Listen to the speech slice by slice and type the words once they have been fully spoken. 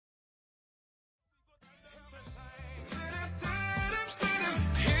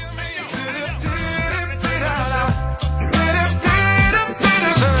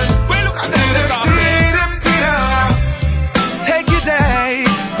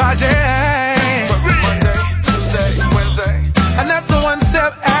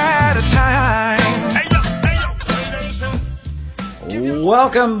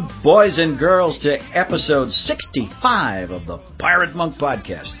Welcome, boys and girls, to episode 65 of the Pirate Monk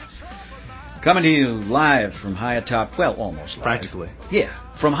Podcast. Coming to you live from high atop, well, almost live. Practically. Yeah,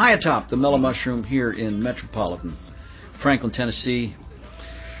 from high atop the Mellow Mushroom here in metropolitan Franklin, Tennessee.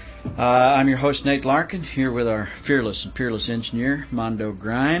 I'm your host, Nate Larkin, here with our fearless and peerless engineer, Mondo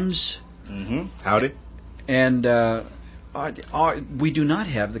Grimes. Howdy. And we do not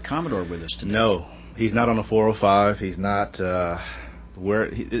have the Commodore with us today. No, he's not on the 405. He's not...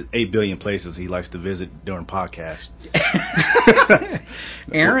 8 billion places he likes to visit during podcasts.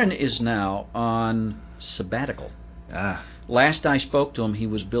 Aaron is now on sabbatical. Last I spoke to him, he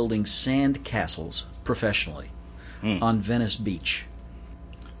was building sand castles professionally on Venice Beach.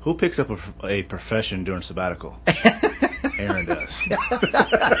 Who picks up a profession during sabbatical? Aaron does.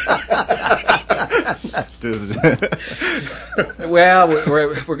 Well,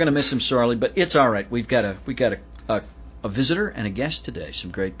 we're going to miss him sorely, but it's all right. We got a visitor and a guest today.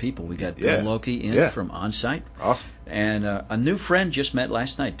 Some great people. We got Bill Loki in from Onsite. Awesome. And a new friend just met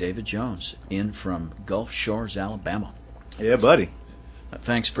last night, David Jones, in from Gulf Shores, Alabama. Yeah, buddy.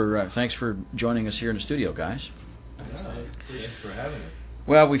 Thanks for joining us here in the studio, guys. Thanks for having us.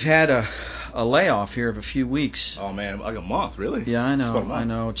 Well, we've had a layoff here of a few weeks. Oh, man, like a month, really? Yeah, I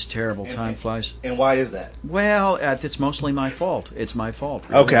know. It's terrible. Time flies. And why is that? Well, it's mostly my fault. It's my fault.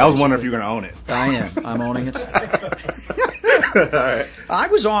 Really. Okay, I was wondering if you were going to own it. I am. I'm owning it. All right. I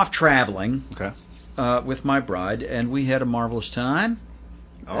was off traveling with my bride, and we had a marvelous time.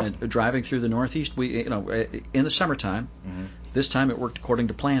 Awesome. Driving through the Northeast. We, in the summertime. Mm-hmm. This time it worked according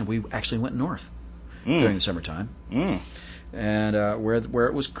to plan. We actually went north during the summertime. And where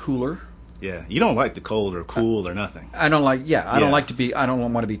it was cooler. Yeah, you don't like the cold or cool or nothing. I don't like. Yeah, I don't like to be. I don't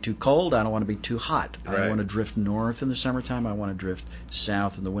want to be too cold. I don't want to be too hot. Right. I want to drift north in the summertime. I want to drift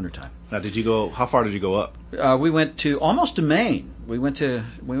south in the wintertime. Now, how far did you go up? We went almost to Maine. We went to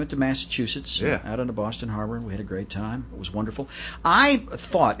Massachusetts. Yeah. Out into Boston Harbor. We had a great time. It was wonderful. I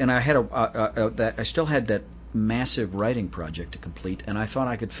thought, and I had that I still had that massive writing project to complete, and I thought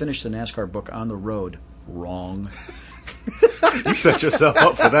I could finish the NASCAR book on the road. Wrong. You set yourself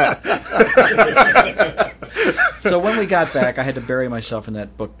up for that. So when we got back, I had to bury myself in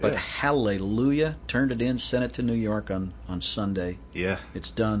that book, but hallelujah, turned it in, sent it to New York on Sunday. Yeah.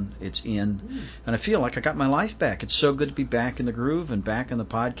 It's done. It's in. And I feel like I got my life back. It's so good to be back in the groove and back in the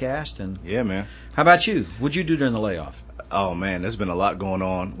podcast. And yeah, man. How about you? What'd you do during the layoff? Oh, man, there's been a lot going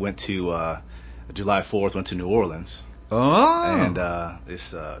on. Went to July 4th, went to New Orleans. Oh. And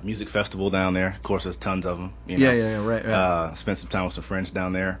this music festival down there. Of course, there's tons of them. Right. Spent some time with some friends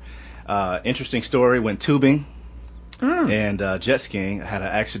down there. Interesting story. Went tubing and jet skiing. I had an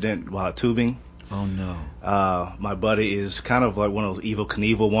accident while tubing. Oh, no. My buddy is kind of like one of those Evel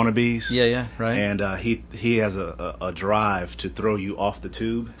Knievel wannabes. Yeah, right. And he has a drive to throw you off the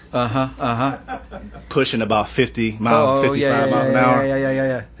tube. Pushing about 55 miles an hour.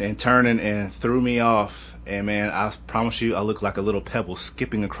 Yeah. And turning and threw me off. And, man, I promise you, I look like a little pebble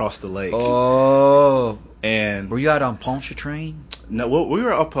skipping across the lake. Oh. And were you out on Pontchartrain? No, we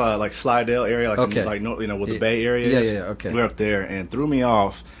were up like Slidell area, with the Bay Area is. Yeah, okay. We were up there and threw me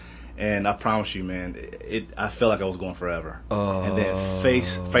off. And I promise you, man, I felt like I was going forever. Oh. And then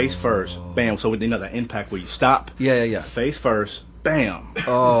face first, bam. So that impact where you stop. Yeah. Face first, bam.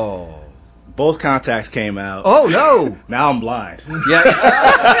 Oh. Both contacts came out. Oh, no. Now I'm blind.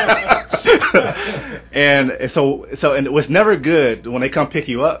 Yeah. And it was never good when they come pick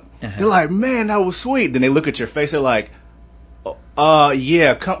you up. They're like, man, that was sweet. Then they look at your face. They're like,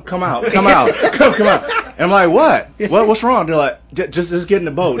 yeah, come out. Come out. And I'm like, what? What's wrong? They're like, just get in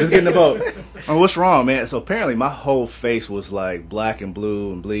the boat. Just get in the boat. Oh, what's wrong, man? So apparently my whole face was like black and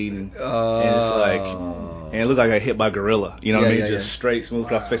blue and bleeding. And it's like, and it looked like I got hit by a gorilla. You know what I mean? Just straight, smooth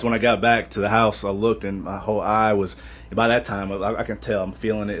across the face. When I got back to the house, I looked and my whole eye was, by that time, I can tell. I'm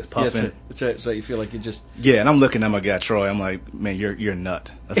feeling it. It's puffing. So you feel like you just... Yeah, and I'm looking at my guy, Troy. I'm like, man, you're a nut.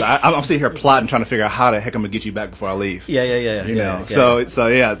 I'm sitting here plotting, trying to figure out how the heck I'm going to get you back before I leave. Yeah. You know? So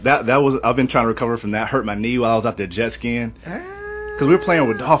yeah, that was... I've been trying to recover from that. Hurt my knee while I was out there jet skiing. Because we were playing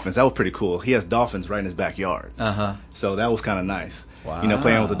with dolphins. That was pretty cool. He has dolphins right in his backyard. So that was kind of nice. Wow.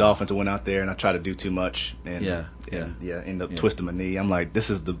 Playing with the dolphins. I went out there and I tried to do too much. And ended up twisting my knee. I'm like, this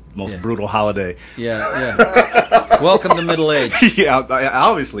is the most brutal holiday. Yeah. Welcome to middle age. Yeah,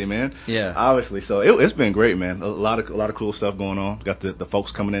 obviously, man. Yeah. Obviously. So it's been great, man. A lot of cool stuff going on. Got the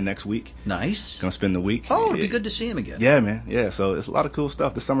folks coming in next week. Nice. Gonna spend the week. Oh, it'd be good to see him again. Yeah, man. Yeah. So it's a lot of cool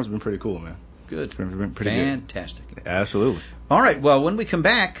stuff. The summer's been pretty cool, man. Good. It's been pretty Fantastic. good. Absolutely. All right. Well, when we come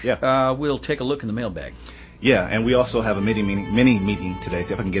back, we'll take a look in the mailbag. Yeah, and we also have a mini meeting today.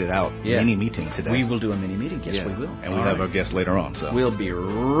 See if I can get it out. Yeah. Mini meeting today. We will do a mini meeting. Yes, we will. And we have our guest later on. So we'll be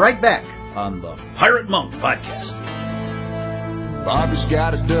right back on the Pirate Monk Podcast. Bobby's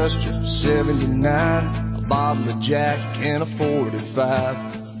got a Duster 79, a bottle of Jack, can't afford it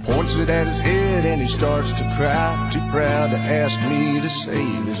 5. Points it at his head and he starts to cry. Too proud to ask me to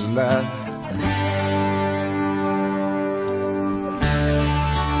save his life.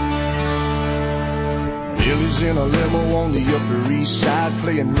 Billy's in a limo on the Upper East Side,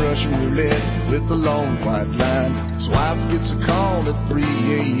 playing Russian roulette with the long white line. His wife gets a call at 3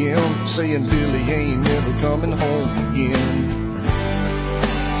 a.m. saying Billy ain't never coming home again.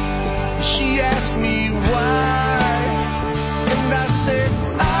 She asked me why, and I said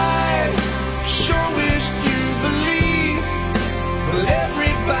I sure wish you believe, but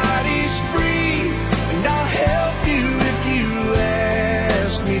everybody's free, and I'll help you if you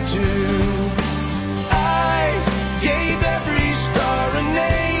ask me to. I gave every star a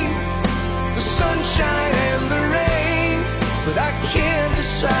name, the sunshine and the rain, but I can't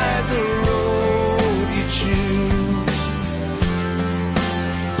decide the road you choose.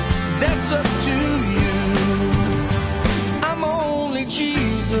 That's up to you. I'm only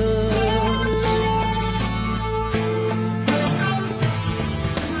Jesus.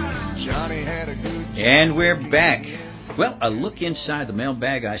 Johnny had a good. And we're back. Well, a look inside the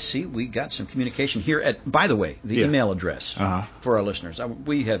mailbag. I see we got some communication here. By the way, the email address for our listeners,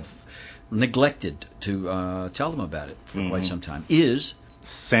 we have neglected to tell them about it for quite some time, is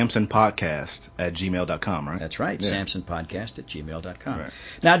SamsonPodcast@gmail.com, right? That's right, yeah. SamsonPodcast@gmail.com. Right.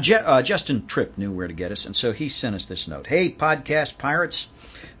 Now, Justin Tripp knew where to get us, and so he sent us this note. Hey, Podcast Pirates,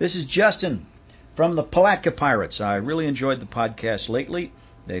 this is Justin from the Palatka Pirates. I really enjoyed the podcast lately.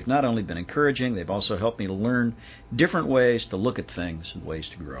 They've not only been encouraging, they've also helped me to learn different ways to look at things and ways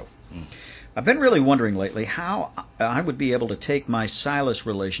to grow. I've been really wondering lately how I would be able to take my Silas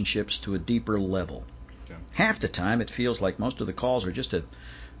relationships to a deeper level. Half the time, it feels like most of the calls are just a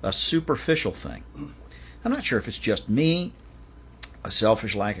superficial thing. I'm not sure if it's just me, a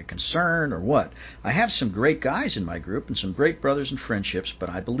selfish lack of concern, or what. I have some great guys in my group and some great brothers and friendships, but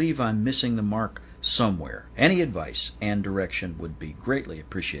I believe I'm missing the mark somewhere. Any advice and direction would be greatly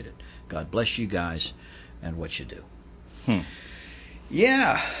appreciated. God bless you guys and what you do.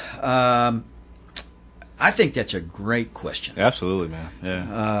 Yeah. I think that's a great question. Absolutely, man.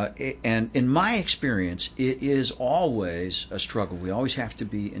 Yeah. And in my experience, it is always a struggle. We always have to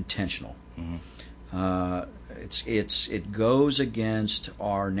be intentional. It goes against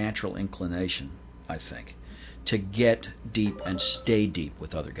our natural inclination, I think, to get deep and stay deep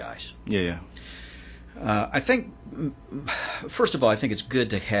with other guys. Yeah. I think, first of all, I think it's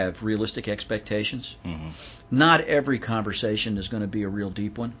good to have realistic expectations. Not every conversation is going to be a real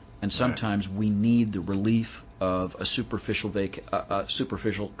deep one. And sometimes we need the relief of a superficial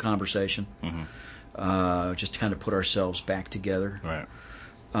conversation, just to kind of put ourselves back together. Right.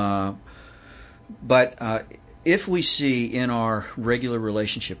 But if we see in our regular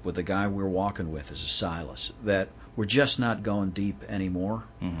relationship with the guy we're walking with as a Silas that we're just not going deep anymore,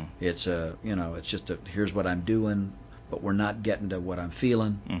 it's just here's what I'm doing, but we're not getting to what I'm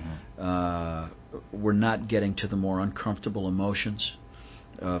feeling. We're not getting to the more uncomfortable emotions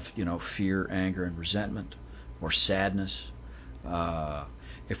of fear, anger, and resentment, or sadness.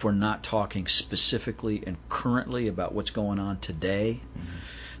 If we're not talking specifically and currently about what's going on today,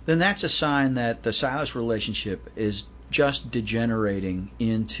 then that's a sign that the Silas relationship is just degenerating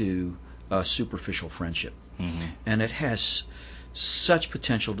into a superficial friendship. And it has such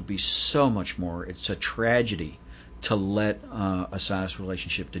potential to be so much more. It's a tragedy to let a Silas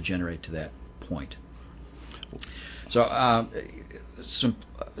relationship degenerate to that point. So some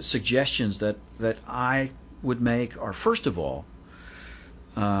suggestions that I would make are, first of all,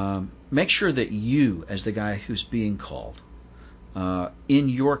 make sure that you, as the guy who's being called, in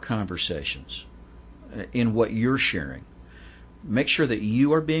your conversations, in what you're sharing, make sure that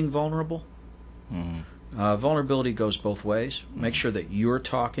you are being vulnerable. Vulnerability goes both ways. Make sure that you're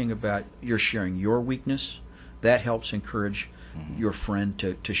sharing your weakness. That helps encourage your friend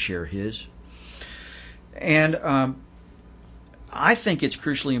to share his. And I think it's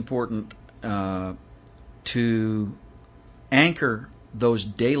crucially important to anchor those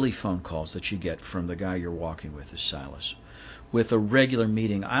daily phone calls that you get from the guy you're walking with, as Silas, with a regular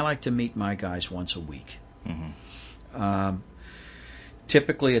meeting. I like to meet my guys once a week.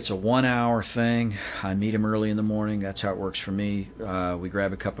 Typically, it's a 1-hour thing. I meet him early in the morning. That's how it works for me. We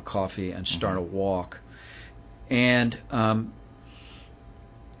grab a cup of coffee and start a walk. And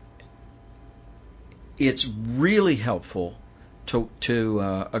it's really helpful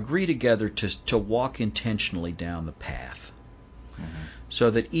to agree together to walk intentionally down the path,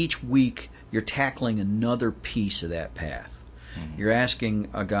 so that each week you're tackling another piece of that path. You're asking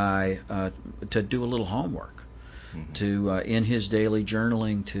a guy to do a little homework, to in his daily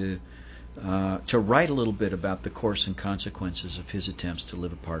journaling to write a little bit about the course and consequences of his attempts to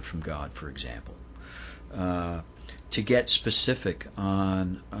live apart from God, for example. To get specific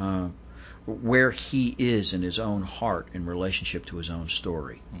on where he is in his own heart in relationship to his own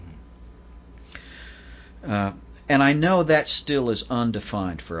story. And I know that still is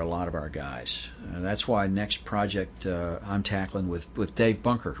undefined for a lot of our guys. That's why next project I'm tackling with Dave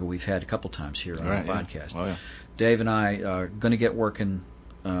Bunker, who we've had a couple times here on the podcast. Oh, yeah. Dave and I are going to get working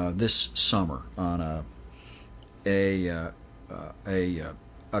this summer on a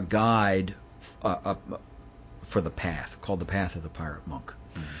guide for the path called The Path of the Pirate Monk.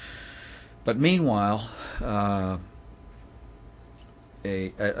 But meanwhile,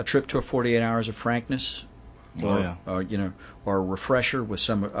 a trip to a 48 Hours of Frankness, or a refresher with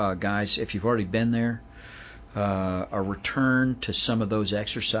some guys. If you've already been there, a return to some of those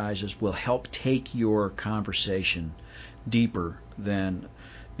exercises will help take your conversation deeper than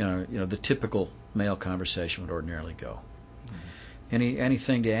the typical male conversation would ordinarily go.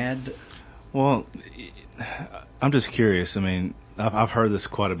 Anything to add? Well, I'm just curious. I mean, I've heard this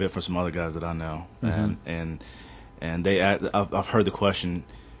quite a bit from some other guys that I know, and I've heard the question.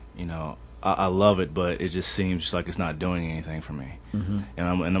 I love it, but it just seems like it's not doing anything for me.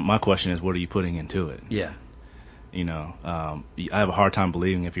 And my question is, what are you putting into it? Yeah. I have a hard time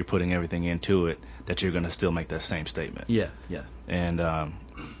believing if you're putting everything into it that you're going to still make that same statement. Yeah. And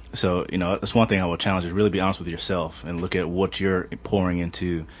so that's one thing I would challenge is really be honest with yourself and look at what you're pouring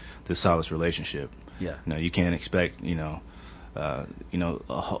into this Silas relationship. Yeah. You can't expect a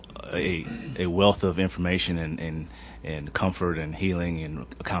wealth of information and comfort and healing and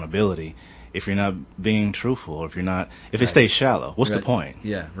accountability if you're not being truthful, or if it stays shallow. What's the point?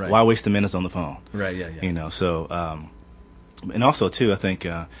 Yeah, right. Why waste the minutes on the phone? Right, yeah. So and also too, I think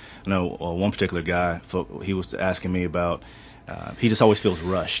one particular guy, he was asking me about he just always feels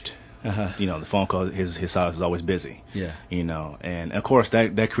rushed. The phone call, his Silas is always busy. Yeah. And of course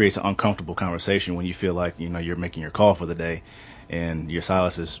that creates an uncomfortable conversation when you feel like you're making your call for the day, and your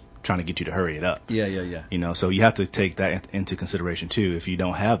Silas is trying to get you to hurry it up. Yeah. So you have to take that into consideration too. If you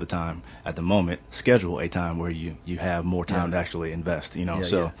don't have the time at the moment, schedule a time where you have more time to actually invest.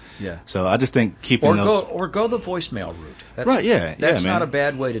 So I just think keeping go the voicemail route. That's, right. Yeah. That's not a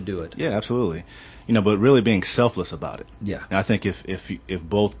bad way to do it. Yeah, absolutely. But really being selfless about it. Yeah. And I think if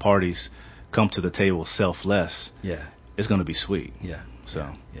both parties come to the table selfless, it's going to be sweet. Yeah.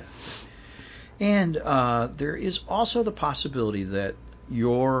 So. Yeah. And there is also the possibility that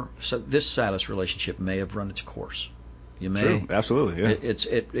this Silas relationship may have run its course. True. Absolutely. Yeah.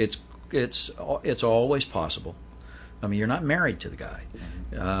 It's always possible. I mean, you're not married to the guy,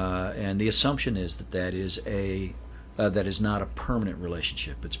 and the assumption is that is not a permanent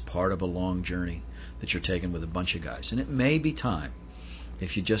relationship. It's part of a long journey that you're taking with a bunch of guys, and it may be time,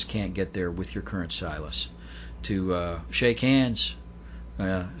 if you just can't get there with your current Silas, to shake hands,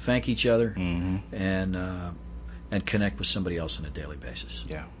 thank each other, and connect with somebody else on a daily basis.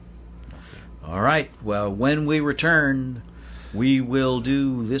 Yeah. All right. Well, when we return, we will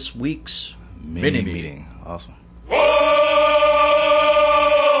do this week's mini meeting. Awesome. Whoa!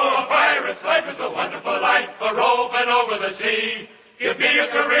 A pirate's life is a wonderful life, a roving over the sea. Give me a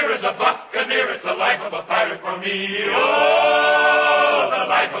career as a buccaneer, it's the life of a pirate for me. Oh, the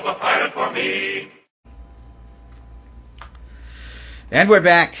life of a pirate for me. And we're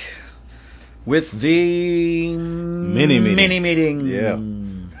back with the mini meeting. Yeah.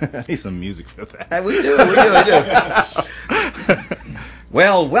 I need some music for that. We do.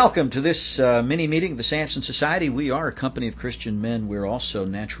 Well, welcome to this mini meeting of the Samson Society. We are a company of Christian men. We're also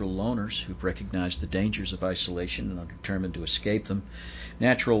natural loners who've recognized the dangers of isolation and are determined to escape them.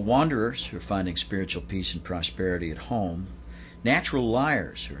 Natural wanderers who are finding spiritual peace and prosperity at home. Natural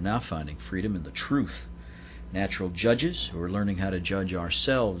liars who are now finding freedom in the truth. Natural judges who are learning how to judge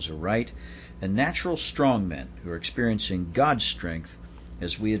ourselves aright. And natural strong men who are experiencing God's strength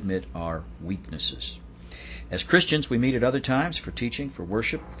as we admit our weaknesses. As Christians, we meet at other times for teaching, for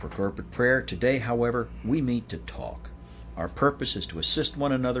worship, for corporate prayer. Today, however, we meet to talk. Our purpose is to assist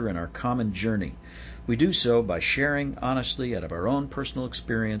one another in our common journey. We do so by sharing honestly out of our own personal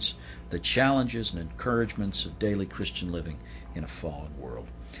experience the challenges and encouragements of daily Christian living in a fallen world.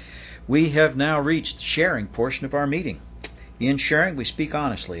 We have now reached the sharing portion of our meeting. In sharing, we speak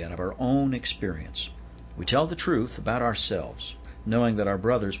honestly out of our own experience. We tell the truth about ourselves, knowing that our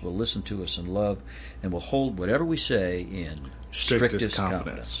brothers will listen to us in love and will hold whatever we say in strictest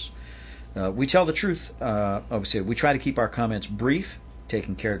confidence. We tell the truth. Obviously, we try to keep our comments brief,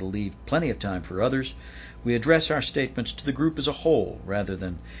 taking care to leave plenty of time for others. We address our statements to the group as a whole rather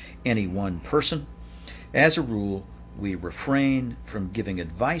than any one person. As a rule, we refrain from giving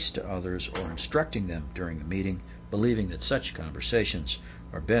advice to others or instructing them during a meeting, believing that such conversations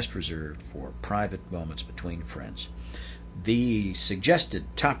are best reserved for private moments between friends. The suggested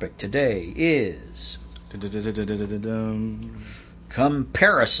topic today is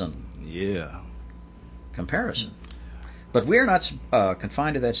comparison. Yeah. Comparison. But we're not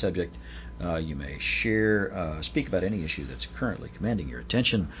confined to that subject. You may speak about any issue that's currently commanding your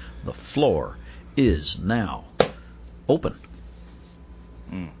attention. The floor is now open.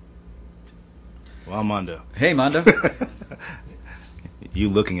 Well, Mondo. Hey, Mondo. You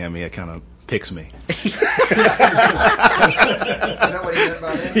looking at me, it kind of picks me. Is that what he meant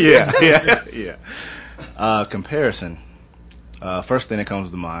by that? Yeah. Comparison. First thing that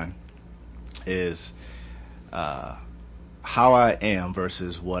comes to mind is how I am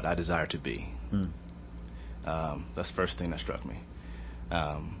versus what I desire to be. That's the first thing that struck me.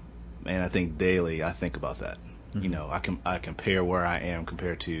 And I think daily I think about that. You know, I compare where I am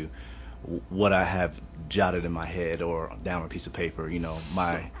compared to what I have jotted in my head or down on a piece of paper. You know,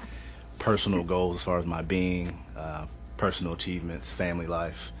 my personal goals as far as my being, personal achievements, family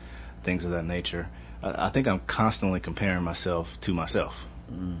life, things of that nature. I think I'm constantly comparing myself to myself.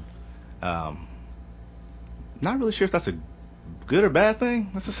 Not really sure if that's a good or bad thing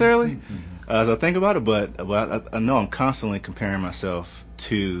necessarily as I think about it, but I know I'm constantly comparing myself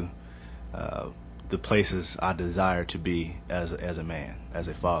to the places I desire to be as a man, as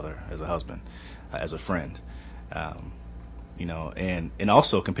a father, as a husband, as a friend. You know, and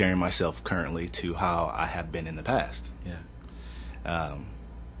also comparing myself currently to how I have been in the past.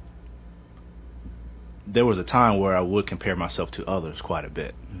 There was a time where I would compare myself to others quite a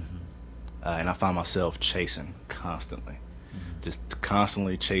bit. And I found myself chasing constantly. Just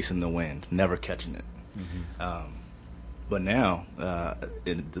constantly chasing the wind, never catching it. But now,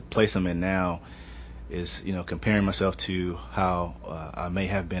 in the place I'm in now is, you know, comparing myself to how I may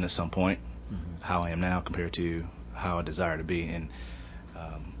have been at some point, how I am now compared to how I desire to be. And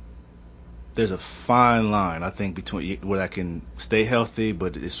there's a fine line, I think, between where I can stay healthy,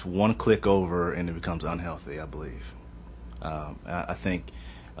 but it's one click over and it becomes unhealthy, I believe. I think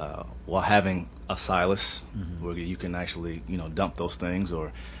while having a Silas where you can actually, you know, dump those things,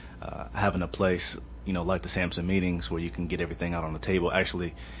 or having a place, you know, like the Samson meetings where you can get everything out on the table,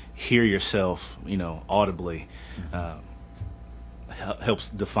 actually hear yourself, you know, audibly, helps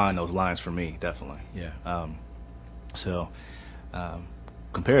define those lines for me, definitely. So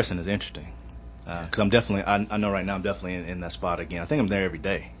comparison is interesting, because I'm definitely, I know right now I'm definitely in that spot again. I think I'm there every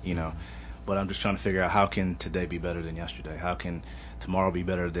day, you know, but I'm just trying to figure out how can today be better than yesterday? How can tomorrow be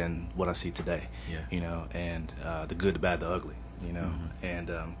better than what I see today? You know, and the good, the bad, the ugly, you know. And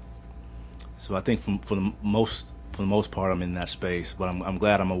so I think for the most part I'm in that space, but I'm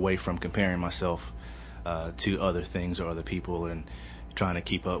glad I'm away from comparing myself to other things or other people and trying to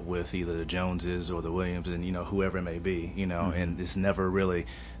keep up with either the Joneses or the Williams and, you know, whoever it may be, you know. And it's never really,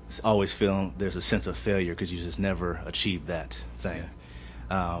 it's always feeling there's a sense of failure because you just never achieved that thing.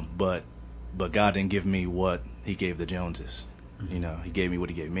 But God didn't give me what He gave the Joneses. You know, He gave me what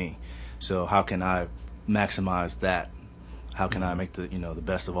He gave me. So how can I maximize that? How can I make the, you know, the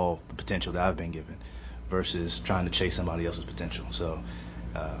best of all the potential that I've been given, versus trying to chase somebody else's potential? So,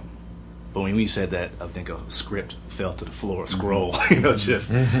 but when you said that, I think a script fell to the floor, a scroll, you know,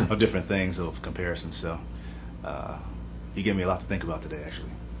 just of different things of comparison. So, you gave me a lot to think about today,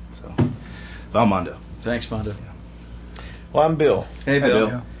 actually. So, I'm Mondo. Thanks, Mondo. Well, I'm Bill. Hey, Bill.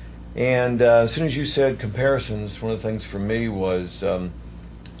 Yeah. And as soon as you said comparisons, one of the things for me was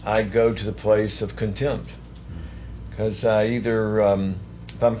I go to the place of contempt. Because I either,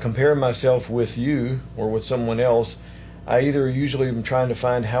 if I'm comparing myself with you or with someone else, I either usually am trying to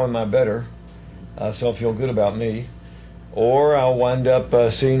find how am I better, so I'll feel good about me, or I'll wind up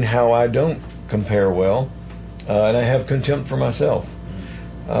seeing how I don't compare well, and I have contempt for myself.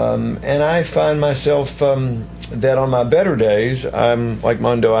 And I find myself that on my better days, I'm like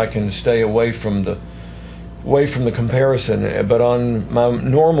Mondo, I can stay away from the comparison. But on my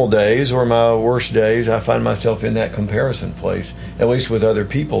normal days or my worst days, I find myself in that comparison place, at least with other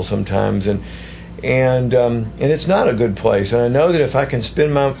people sometimes. And it's not a good place. And I know that if I can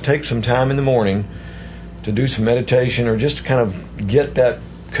take some time in the morning to do some meditation or just kind of get that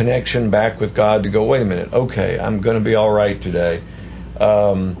connection back with God, to go, wait a minute, okay, I'm going to be all right today.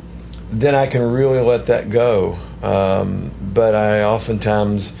 Then I can really let that go. But I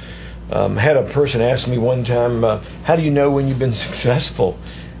oftentimes had a person ask me one time, how do you know when you've been successful?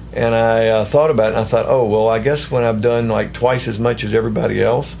 And I thought about it, and I thought, oh, well, I guess when I've done like twice as much as everybody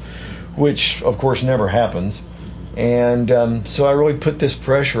else, which, of course, never happens. And so I really put this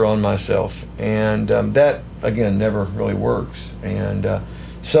pressure on myself, and that, again, never really works. And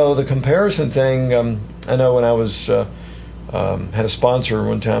so the comparison thing, I know when I was had a sponsor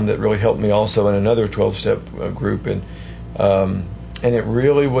one time that really helped me also in another 12-step group, and it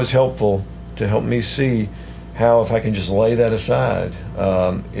really was helpful to help me see how if I can just lay that aside,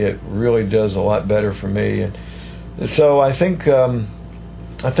 it really does a lot better for me. And so I think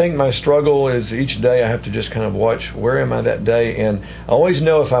my struggle is each day I have to just kind of watch where am I that day, and I always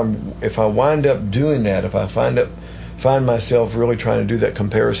know if I wind up doing that, if I find myself really trying to do that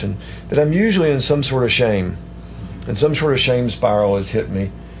comparison, that I'm usually in some sort of shame, and some sort of shame spiral has hit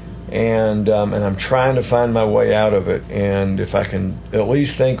me, and I'm trying to find my way out of it. And if I can at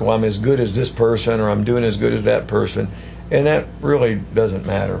least think, well, I'm as good as this person, or I'm doing as good as that person, and that really doesn't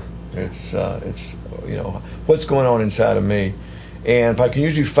matter. It's what's going on inside of me. And if I can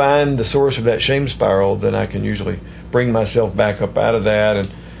usually find the source of that shame spiral, then I can usually bring myself back up out of that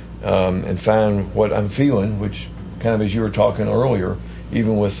and find what I'm feeling, which kind of as you were talking earlier,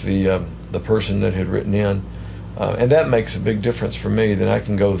 even with the person that had written in. And that makes a big difference for me. Then I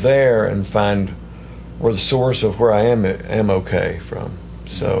can go there and find where the source of where I am okay from.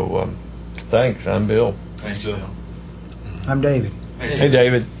 So thanks. I'm Bill. Thanks, Bill. I'm David. Hey,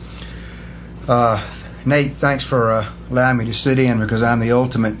 David. Nate, thanks for allowing me to sit in, because I'm the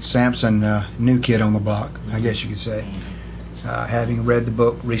ultimate Samson new kid on the block, I guess you could say. Having read the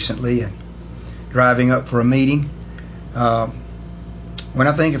book recently and driving up for a meeting. When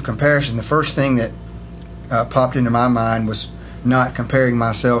I think of comparison, the first thing that popped into my mind was not comparing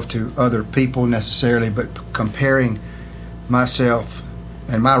myself to other people necessarily, but comparing myself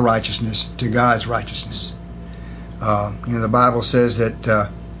and my righteousness to God's righteousness. The Bible says that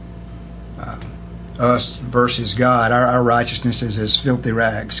us versus God, our righteousness is as filthy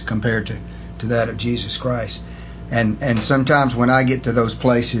rags compared to that of Jesus Christ. And sometimes when I get to those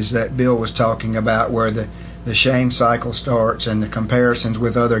places that Bill was talking about, where the shame cycle starts and the comparisons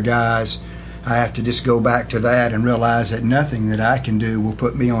with other guys, I have to just go back to that and realize that nothing that I can do will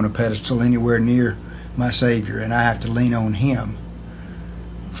put me on a pedestal anywhere near my Savior, and I have to lean on Him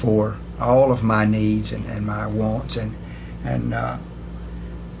for all of my needs and my wants, and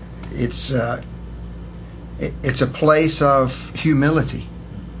it's a place of humility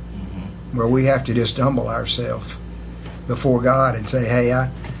where we have to just humble ourselves before God and say, hey,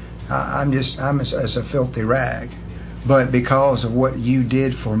 I'm as a filthy rag, but because of what you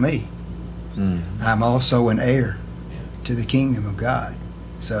did for me, I'm also an heir to the kingdom of God.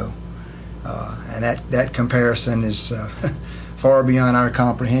 So, and that comparison is far beyond our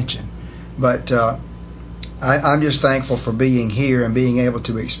comprehension. But I'm just thankful for being here and being able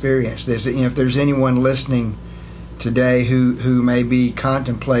to experience this. If there's anyone listening today who may be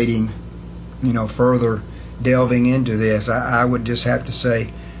contemplating, further delving into this, I would just have to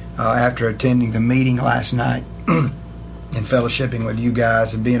say, after attending the meeting last night and fellowshipping with you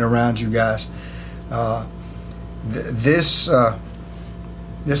guys and being around you guys, this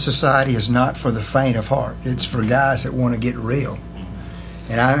society is not for the faint of heart. It's for guys that want to get real.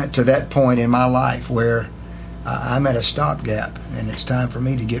 And I'm to that point in my life where I'm at a stopgap, and it's time for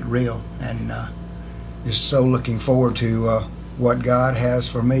me to get real. And just so looking forward to what God has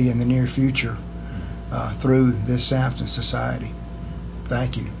for me in the near future through this Samson Society.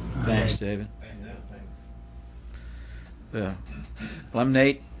 Thank you. Thanks, David. Thanks. Yeah. Well, I'm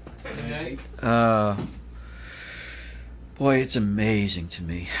Nate. Hey, Nate. Boy, it's amazing to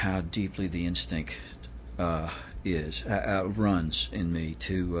me how deeply the instinct runs in me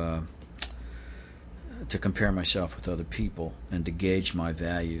to compare myself with other people and to gauge my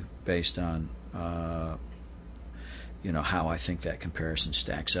value based on how I think that comparison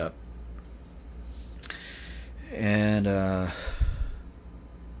stacks up. And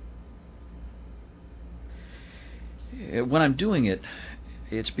when I'm doing it,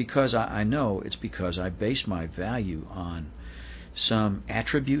 it's because I know it's because I base my value on some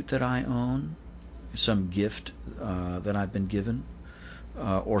attribute that I own, some gift that I've been given,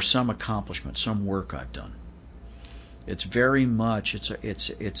 or some accomplishment, some work I've done. It's very much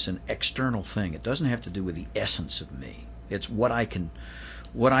it's an external thing. It doesn't have to do with the essence of me. It's what I can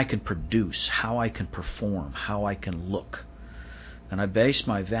produce, how I can perform, how I can look, and I base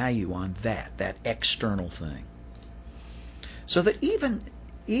my value on that external thing. So that even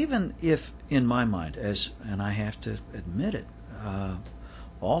if in my mind, and I have to admit it,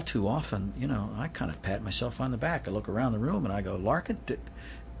 all too often, I kind of pat myself on the back. I look around the room and I go, Larkin,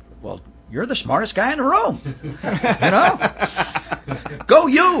 well, you're the smartest guy in the room. Go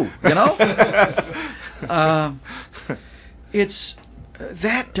you.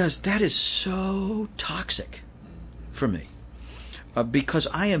 That is so toxic for me, because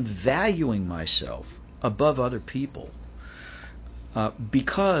I am valuing myself above other people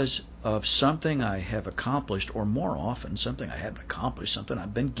because of something I have accomplished, or more often something I haven't accomplished, something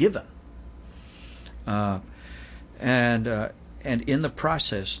I've been given. And in the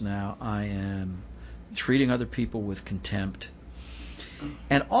process now, I am treating other people with contempt.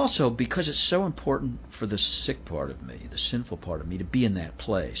 And also because it's so important for the sick part of me, the sinful part of me, to be in that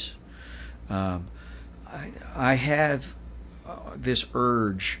place. I have this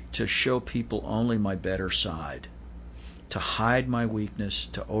urge to show people only my better side, to hide my weakness,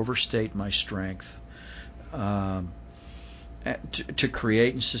 to overstate my strength, to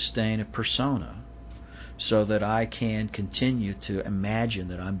create and sustain a persona so that I can continue to imagine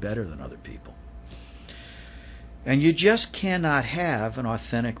that I'm better than other people. And you just cannot have an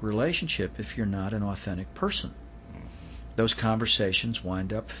authentic relationship if you're not an authentic person. Those conversations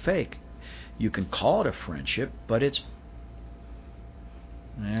wind up fake. You can call it a friendship, but it's,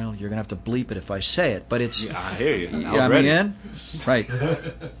 well, you're going to have to bleep it if I say it, but it's... Yeah, I hear you. I'm in? Right.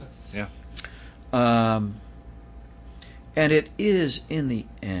 Yeah. And it is, in the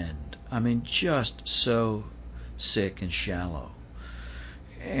end, just so sick and shallow.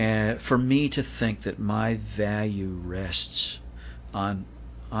 And for me to think that my value rests on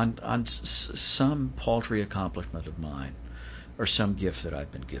some paltry accomplishment of mine, or some gift that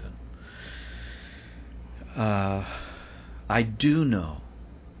I've been given. I do know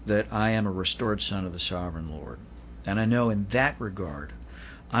that I am a restored son of the sovereign Lord, and I know in that regard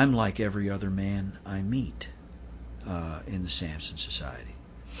I'm like every other man I meet in the Samson Society,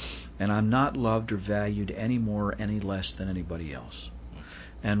 and I'm not loved or valued any more or any less than anybody else.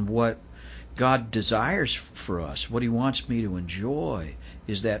 And what God desires for us, what He wants me to enjoy,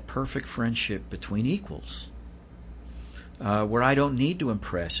 is that perfect friendship between equals, where I don't need to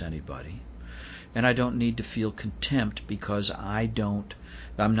impress anybody, and I don't need to feel contempt because I'm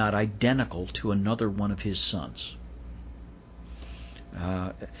not identical to another one of His sons.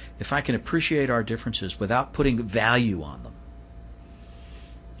 If I can appreciate our differences without putting value on them,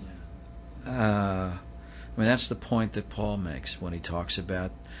 that's the point that Paul makes when he talks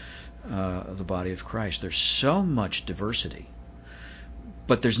about the body of Christ. There's so much diversity,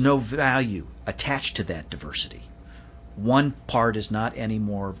 but there's no value attached to that diversity. One part is not any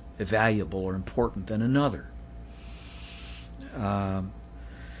more valuable or important than another.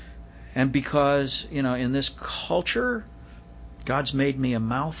 And because, in this culture, God's made me a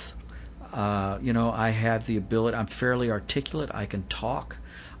mouth. I have the ability, I'm fairly articulate, I can talk.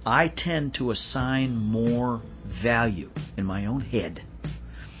 I tend to assign more value in my own head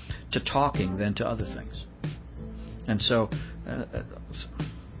to talking than to other things. And so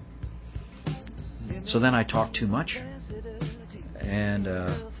then I talk too much. And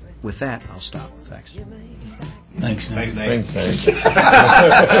with that, I'll stop. Thanks. Thanks, Nate. Thanks, Nate.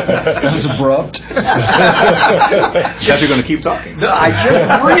 That was abrupt. Guess you're going to keep talking. No, I just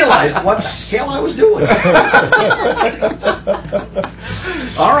realized what the hell I was doing.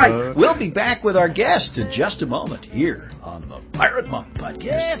 All right, we'll be back with our guest in just a moment here on the Pirate Monk Podcast.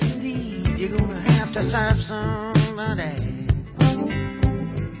 Yes, indeed, you're going to have to serve somebody.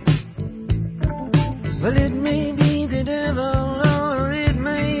 Well, it may be the devil or it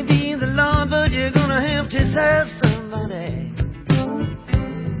may be the Lord, but you're going to have to serve somebody.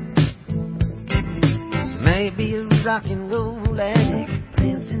 Maybe a rock and roll addict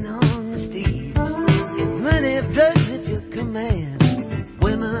prancing on the stage, money, drugs at your command,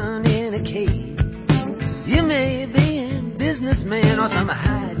 women in a cage. You may be a businessman or some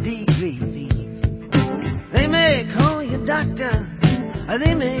high degree thief. They may call you doctor, or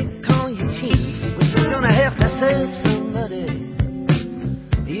they may call you chief, but you're gonna have to serve somebody.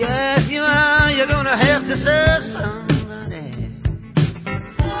 Yes, you are. You're gonna have to serve somebody.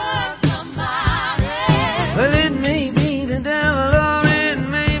 Serve somebody. Well, it may be the devil or it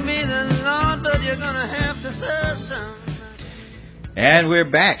may be the Lord, but you're gonna have to serve somebody. And we're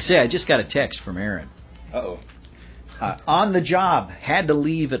back. Say, I just got a text from Aaron. Uh-oh. On the job, had to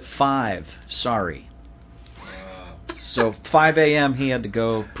leave at 5. Sorry. So 5 a.m. he had to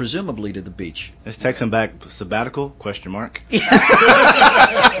go, presumably to the beach. Let's text him back. Sabbatical? ? All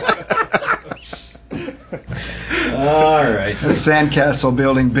right. The sandcastle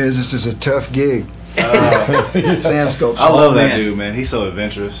building business is a tough gig. Sand sculpture. I love that man. dude, man. He's so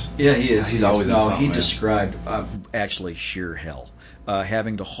adventurous. Yeah, he is. He's always in something, he man. described actually sheer hell.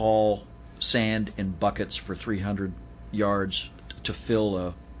 having to haul sand in buckets for 300 yards to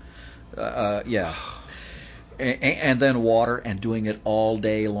fill and then water, and doing it all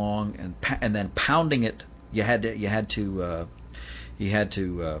day long, and then pounding it. You had to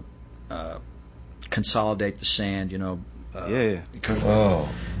consolidate the sand, Yeah.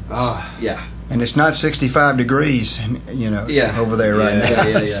 Yeah. And it's not 65 degrees, over there right now.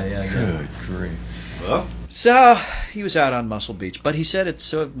 Yeah. Good grief. Well, So he was out on Muscle Beach, but he said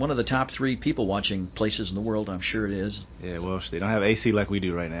it's one of the top 3 people watching places in the world. I'm sure it is. yeah. Well, they don't have AC like we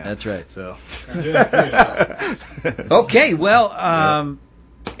do right now. That's right. So. Okay, well,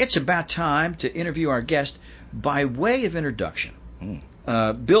 it's about time to interview our guest. By way of introduction,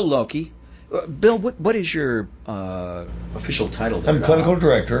 Bill Loki. Bill, what is your official title there? I'm clinical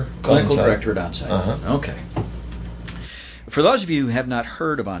director. Clinical on-site. director at Onsite. Uh-huh. Okay. For those of you who have not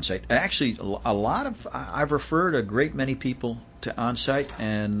heard of Onsite, actually, I've referred a great many people to Onsite,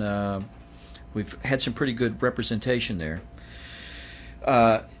 and we've had some pretty good representation there.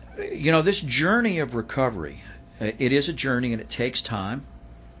 This journey of recovery, it is a journey, and it takes time,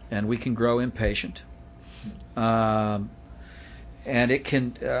 and we can grow impatient. And it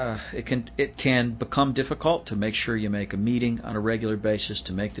can become difficult to make sure you make a meeting on a regular basis,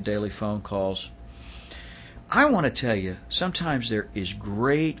 to make the daily phone calls. I want to tell you, sometimes there is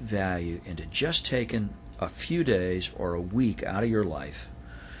great value into just taking a few days or a week out of your life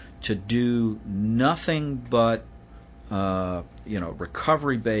to do nothing but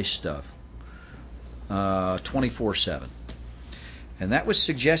recovery-based stuff 24/7. And that was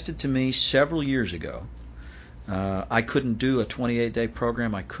suggested to me several years ago. I couldn't do a 28-day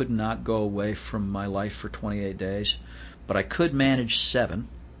program. I could not go away from my life for 28 days, but I could manage 7.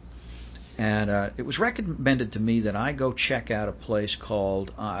 And it was recommended to me that I go check out a place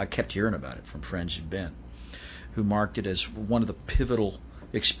called, I kept hearing about it from friends who'd been, who marked it as one of the pivotal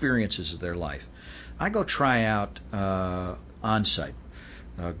experiences of their life. I go try out Onsite,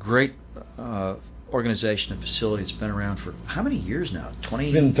 a great organization and facility that's been around for how many years now? It's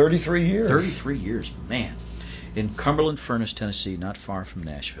been 33 years. 33 years, man. In Cumberland Furnace, Tennessee, not far from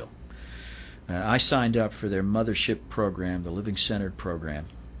Nashville. I signed up for their mothership program, the Living Centered program.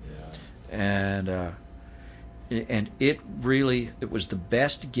 And it was the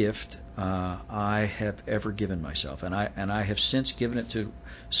best gift I have ever given myself, and I have since given it to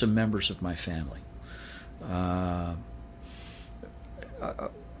some members of my family.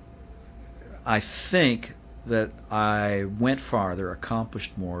 I think that I went farther,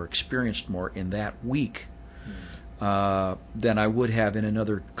 accomplished more, experienced more in that week than I would have in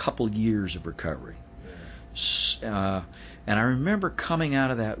another couple years of recovery. And I remember coming out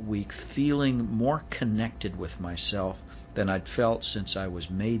of that week feeling more connected with myself than I'd felt since I was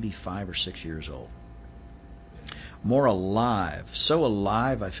maybe 5 or 6 years old. More alive. So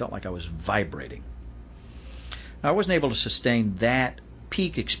alive I felt like I was vibrating. Now, I wasn't able to sustain that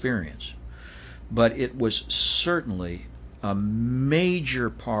peak experience, but it was certainly a major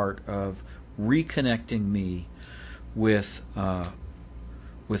part of reconnecting me with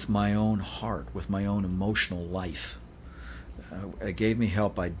my own heart, with my own emotional life. It gave me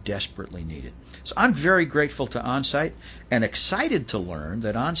help I desperately needed. So I'm very grateful to Onsite and excited to learn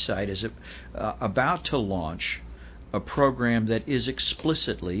that Onsite is about to launch a program that is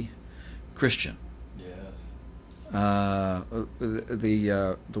explicitly Christian. Yes.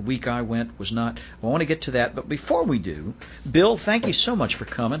 The week I went was not. I want to get to that, but before we do, Bill, thank you so much for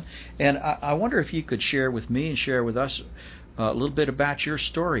coming. And I wonder if you could share with me and share with us a little bit about your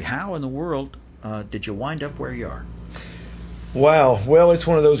story. How in the world did you wind up where you are? Wow. Well, it's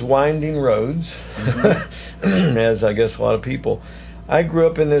one of those winding roads, as I guess a lot of people. I grew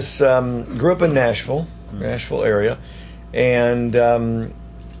up in Nashville, Nashville area, and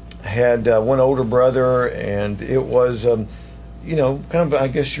had one older brother, and it was, kind of, I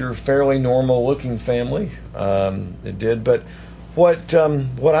guess, your fairly normal-looking family. It did, but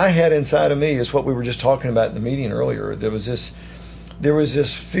what I had inside of me is what we were just talking about in the meeting earlier. There was this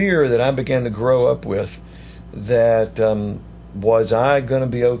fear that I began to grow up with that. Was I going to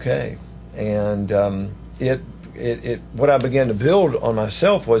be okay? And what I began to build on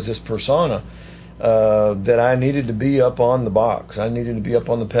myself was this persona that I needed to be up on the box. I needed to be up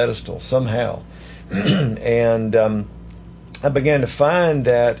on the pedestal somehow. And I began to find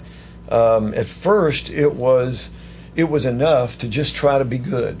that at first it was enough to just try to be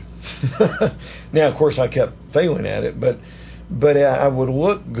good. Now, of course, I kept failing at it, but I would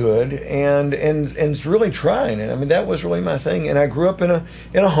look good and really trying it. I mean, that was really my thing. And I grew up in a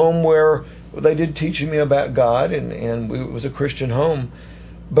home where they did teaching me about God, and it was a Christian home.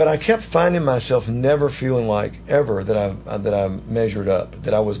 But I kept finding myself never feeling like ever that I measured up,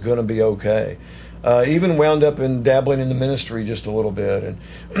 that I was going to be okay. Even wound up in dabbling in the ministry just a little bit, and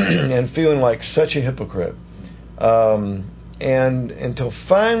and feeling like such a hypocrite. And until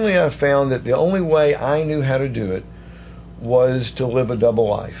finally I found that the only way I knew how to do it was to live a double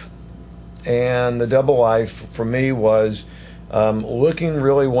life. And the double life for me was looking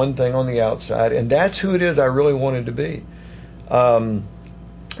really one thing on the outside, and that's who it is I really wanted to be.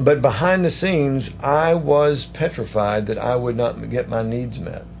 But behind the scenes, I was petrified that I would not get my needs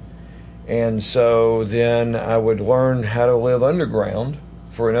met. And so then I would learn how to live underground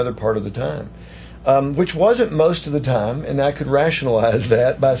for another part of the time, which wasn't most of the time, and I could rationalize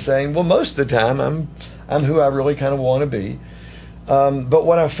that by saying, well, most of the time I'm who I really kind of want to be. But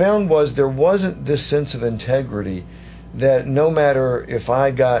what I found was there wasn't this sense of integrity that no matter if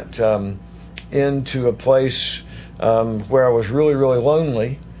I got into a place where I was really, really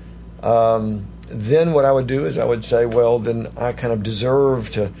lonely, then what I would do is I would say, well, then I kind of deserve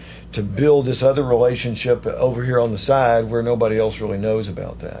to build this other relationship over here on the side where nobody else really knows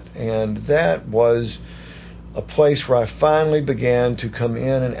about that. And that was a place where I finally began to come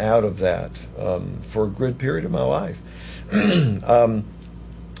in and out of that for a good period of my life.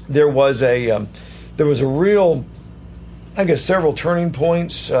 There was a real, I guess, several turning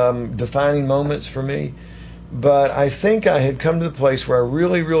points, defining moments for me. But I think I had come to the place where I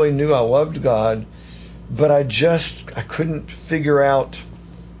really, really knew I loved God, but I couldn't figure out,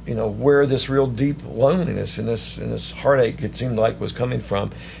 where this real deep loneliness and this heartache, it seemed like, was coming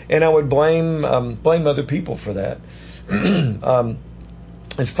from. And I would blame other people for that.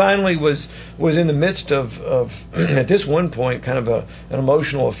 And finally was in the midst of at this one point, kind of an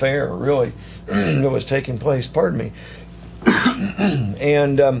emotional affair, really, that was taking place. Pardon me.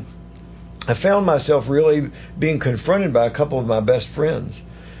 And I found myself really being confronted by a couple of my best friends,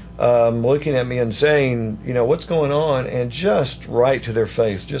 looking at me and saying, what's going on? And just right to their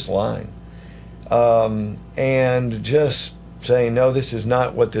face, just lying. And just saying, no, this is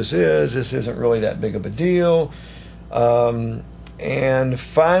not what this is. This isn't really that big of a deal. And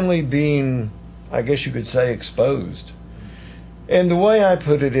finally being, I guess you could say, exposed. And the way I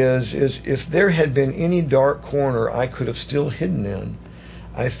put it is if there had been any dark corner I could have still hidden in,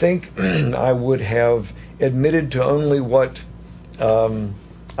 I think I would have admitted to only what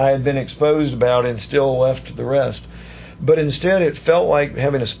I had been exposed about and still left the rest. But instead it felt like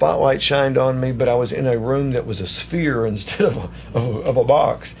having a spotlight shined on me, but I was in a room that was a sphere instead of a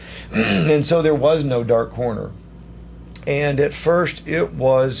box. And so there was no dark corner. And at first it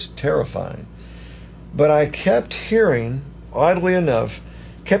was terrifying. But I kept hearing, oddly enough,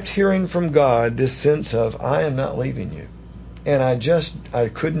 from God this sense of, I am not leaving you. And I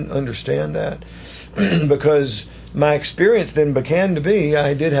couldn't understand that because my experience then began to be,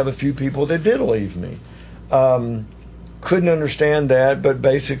 I did have a few people that did leave me. Couldn't understand that, but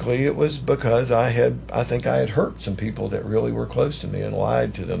basically it was because I think I had hurt some people that really were close to me and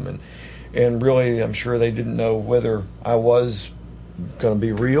lied to them. And really, I'm sure they didn't know whether I was going to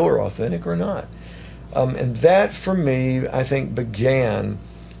be real or authentic or not. And that, for me, I think began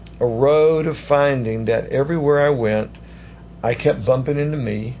a road of finding that everywhere I went, I kept bumping into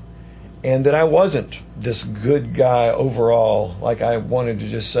me, and that I wasn't this good guy overall, like I wanted to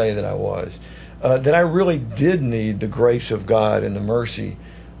just say that I was. That I really did need the grace of God and the mercy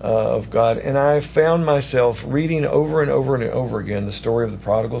of God. And I found myself reading over and over and over again the story of the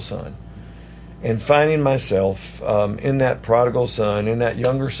prodigal son, and finding myself in that prodigal son, in that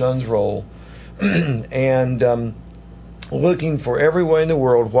younger son's role, and looking for every way in the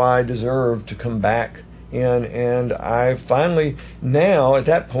world why I deserved to come back in. And I finally, now at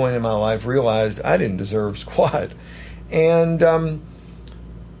that point in my life, realized I didn't deserve squat. And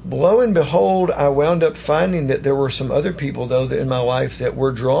lo and behold, I wound up finding that there were some other people, though, that in my life that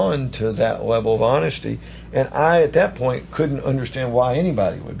were drawn to that level of honesty. And I, at that point, couldn't understand why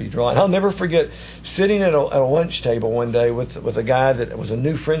anybody would be drawn. I'll never forget sitting at a lunch table one day with a guy that was a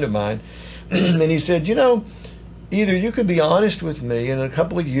new friend of mine. And he said, either you could be honest with me, and in a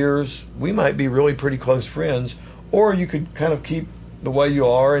couple of years we might be really pretty close friends, or you could kind of keep the way you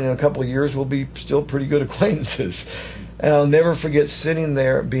are, and in a couple of years we'll be still pretty good acquaintances. And I'll never forget sitting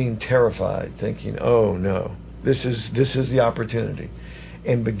there being terrified, thinking, oh no, this is the opportunity.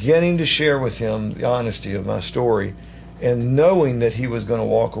 And beginning to share with him the honesty of my story, and knowing that he was going to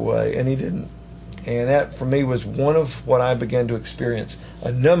walk away, and he didn't. And that, for me, was one of what I began to experience,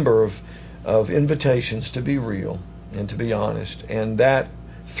 a number of invitations to be real and to be honest. And that,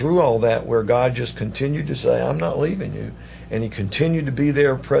 through all that, where God just continued to say, I'm not leaving you. And he continued to be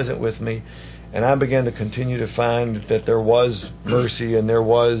there present with me. and I began to continue to find that there was mercy and there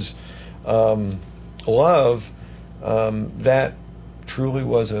was love, that truly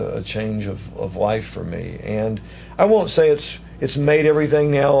was a change of life for me. And I won't say it's made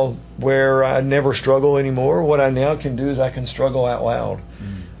everything now where I never struggle anymore. What I now can do is I can struggle out loud.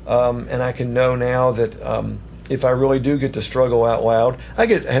 And I can know now that if I really do get to struggle out loud, I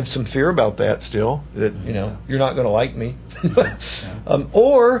have some fear about that still, that, you're not going to like me.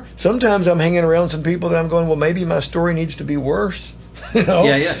 Or sometimes I'm hanging around some people that I'm going, well, maybe my story needs to be worse.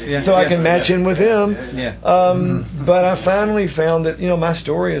 So I can match in with them. But I finally found that, my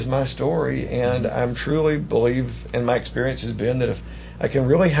story is my story, and I'm truly believe, and my experience has been, that if I can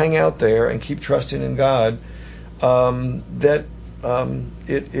really hang out there and keep trusting in God, that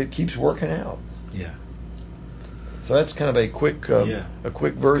it keeps working out. Yeah. So that's kind of a quick version.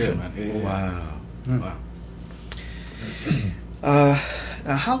 Good, wow.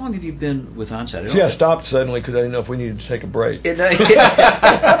 Now, how long have you been with Onsite? See, I stopped suddenly because I didn't know if we needed to take a break. No.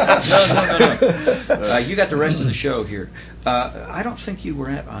 You got the rest of the show here. I don't think you were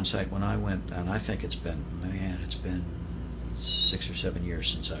at Onsite when I went, and I think it's been 6 or 7 years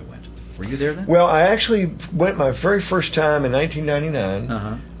since I went. Were you there then? Well, I actually went my very first time in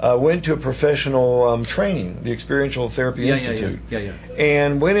 1999. Went to a professional training, the Experiential Therapy Institute.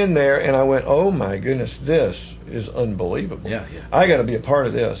 And went in there, and I went, oh my goodness, this is unbelievable. I got to be a part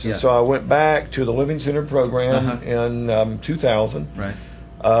of this. And so I went back to the Living Center program in 2000. Right.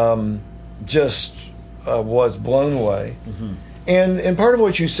 Just was blown away. And part of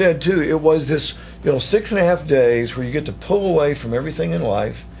what you said too, it was this 6.5 days where you get to pull away from everything in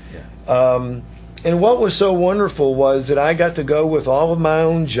life. And what was so wonderful was that I got to go with all of my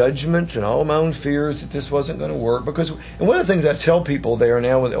own judgments and all of my own fears that this wasn't going to work. And one of the things I tell people there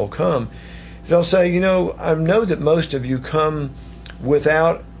now when they'll come, is they'll say, I know that most of you come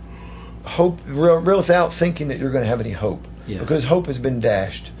without hope, without thinking that you're going to have any hope. Because hope has been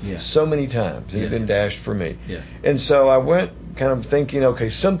dashed so many times. It's been dashed for me. And so I went kind of thinking, okay,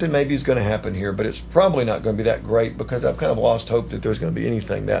 something maybe is going to happen here, but it's probably not going to be that great because I've kind of lost hope that there's going to be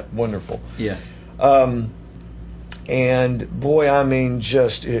anything that wonderful. And boy, I mean,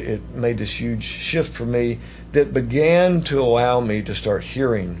 just it made this huge shift for me that began to allow me to start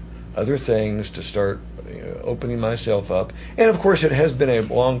hearing other things, to start opening myself up. And of course, it has been a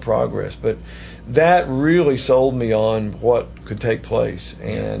long progress, but that really sold me on what could take place.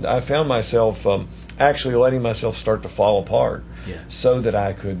 And I found myself actually letting myself start to fall apart so that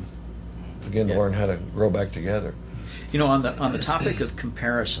I could begin to learn how to grow back together. On the topic of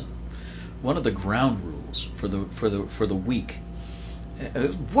comparison, one of the ground rules for the week,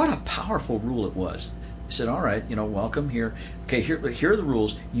 what a powerful rule it was. He said, all right, welcome here. Okay, here are the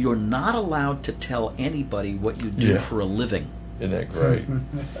rules. You're not allowed to tell anybody what you do for a living. Isn't that great?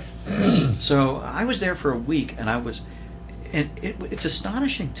 So I was there for a week, and it's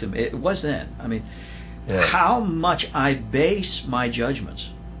astonishing to me. It was then. I mean, how much I base my judgments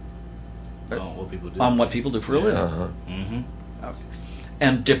on what people do for a living.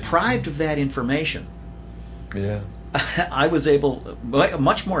 And deprived of that information, I was able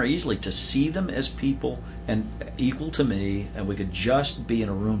much more easily to see them as people and equal to me, and we could just be in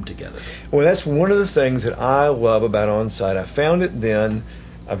a room together. Well, that's one of the things that I love about Onsite. I found it then.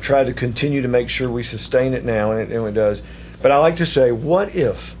 I've tried to continue to make sure we sustain it now, and it does. But I like to say, what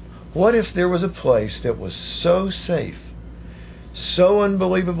if there was a place that was so safe, so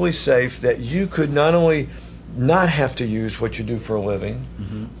unbelievably safe, that you could not only not have to use what you do for a living,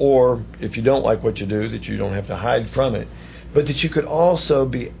 or if you don't like what you do, that you don't have to hide from it, but that you could also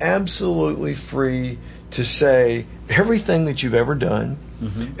be absolutely free to say everything that you've ever done,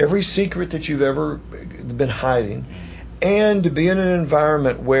 every secret that you've ever been hiding, and to be in an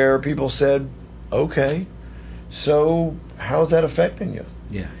environment where people said, okay, so how's that affecting you?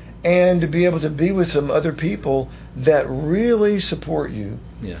 And to be able to be with some other people that really support you.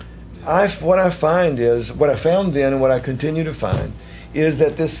 What I found then, and what I continue to find, is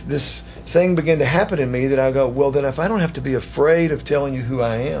that this thing began to happen in me that I go, well, then if I don't have to be afraid of telling you who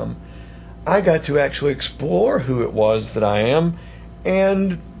I am, I got to actually explore who it was that I am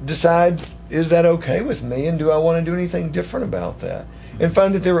and decide, is that okay with me, and do I want to do anything different about that? And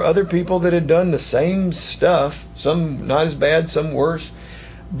find that there were other people that had done the same stuff, some not as bad, some worse,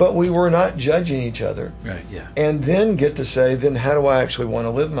 but we were not judging each other. And then get to say, then how do I actually want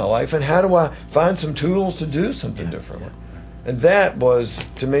to live my life, and how do I find some tools to do something differently? And that was,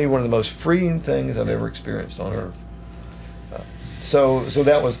 to me, one of the most freeing things I've ever experienced on earth. So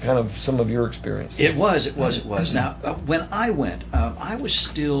that was kind of some of your experience. It was. Now, when I went, I was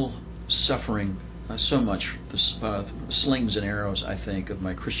still suffering so much the slings and arrows, I think, of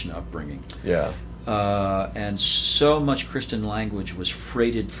my Christian upbringing. Yeah. And so much Christian language was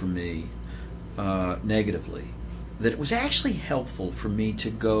freighted for me negatively that it was actually helpful for me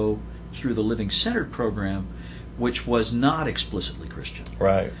to go through the Living Centered program, which was not explicitly Christian.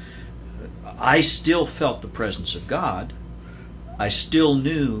 Right. I still felt the presence of God. I still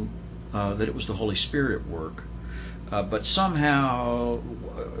knew that it was the Holy Spirit at work. But somehow,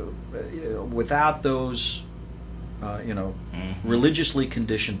 without those, religiously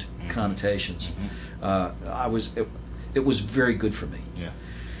conditioned connotations, it was very good for me. Yeah.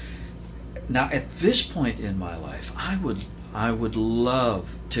 Now, at this point in my life, I would love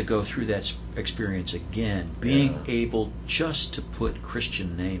to go through that experience again, being able just to put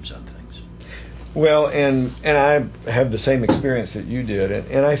Christian names on things. Well, and I have the same experience that you did,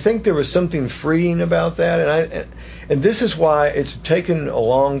 and I think there was something freeing about that, and this is why it's taken a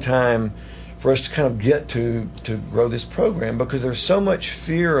long time for us to kind of get to grow this program, because there's so much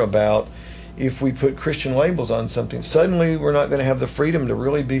fear about if we put Christian labels on something, suddenly we're not going to have the freedom to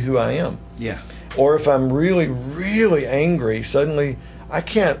really be who I am. Yeah. Or if I'm really, really angry, suddenly I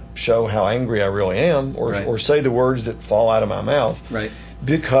can't show how angry I really am, or say the words that fall out of my mouth. Right.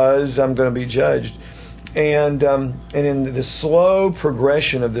 Because I'm going to be judged. And in the slow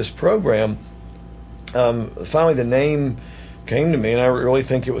progression of this program, finally the name came to me, and I really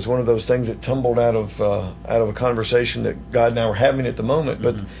think it was one of those things that tumbled out of a conversation that God and I were having at the moment,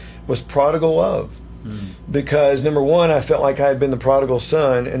 but was prodigal love. Because number one, I felt like I had been the prodigal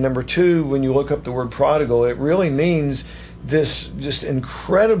son, and number two, when you look up the word prodigal, it really means this just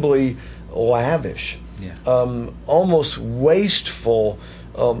incredibly lavish, almost wasteful,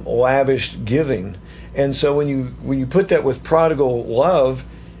 lavish giving. And so when you put that with prodigal love,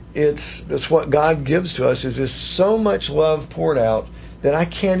 that's what God gives to us, is this so much love poured out that I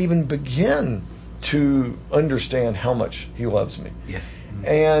can't even begin to understand how much He loves me. Yeah.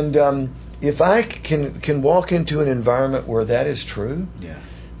 And if I can walk into an environment where that is true,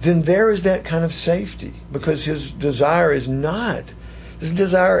 then there is that kind of safety, because His desire is not. His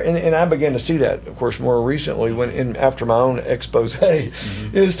desire, and I began to see that, of course, more recently after my own expose,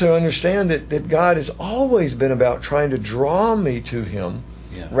 is to understand that God has always been about trying to draw me to Him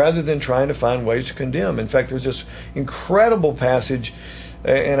rather than trying to find ways to condemn. In fact, there's this incredible passage,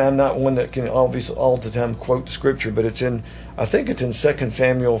 and I'm not one that can obviously all the time quote the scripture, but I think it's in 2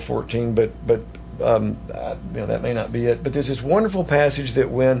 Samuel 14, but that may not be it. But there's this wonderful passage that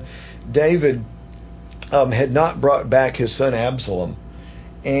when David had not brought back his son Absalom,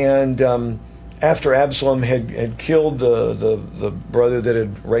 and after Absalom had killed the brother that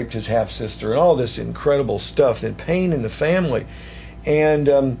had raped his half-sister, and all this incredible stuff, and pain in the family,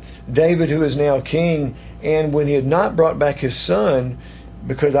 and David, who is now king, and when he had not brought back his son,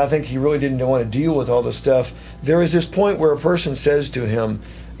 because I think he really didn't want to deal with all the stuff, there is this point where a person says to him,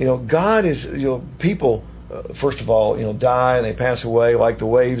 God is, people, first of all, die and they pass away like the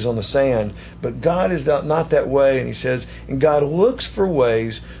waves on the sand, but God is not that way. And he says, and God looks for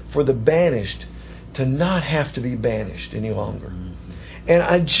ways for the banished to not have to be banished any longer. And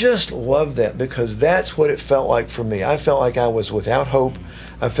I just love that, because that's what it felt like for me. I felt like I was without hope.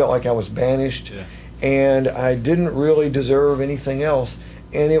 I felt like I was banished, and I didn't really deserve anything else.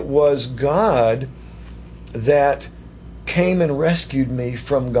 And it was God that came and rescued me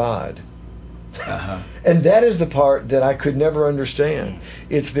from God. And that is the part that I could never understand.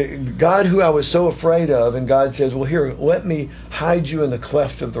 It's the God who I was so afraid of, and God says, well, here, let me hide you in the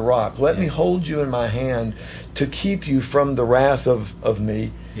cleft of the rock. Let me hold you in my hand to keep you from the wrath of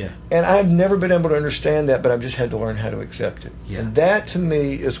me. And I've never been able to understand that, but I've just had to learn how to accept it. And that, to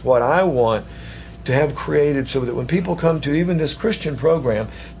me, is what I want to have created, so that when people come to even this Christian program,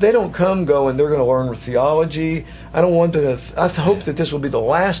 they don't come going, they're going to learn theology. I don't want them to. I hope that this will be the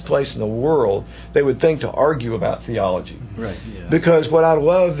last place in the world they would think to argue about theology. Because what I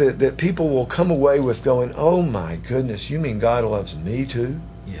love that people will come away with going, oh my goodness, you mean God loves me too?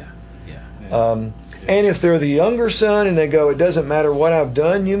 And if they're the younger son and they go, it doesn't matter what I've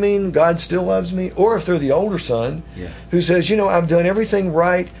done, you mean God still loves me? Or if they're the older son who says, I've done everything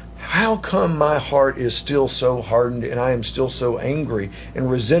right, how come my heart is still so hardened and I am still so angry and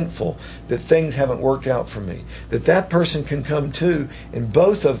resentful that things haven't worked out for me? That person can come too, and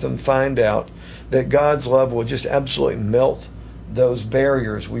both of them find out that God's love will just absolutely melt those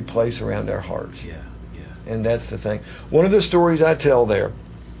barriers we place around our hearts. And that's the thing. One of the stories I tell there,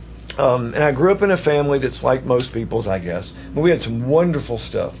 and I grew up in a family that's like most people's, I guess. But we had some wonderful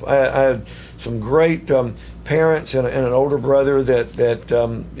stuff. I had some great parents and an older brother that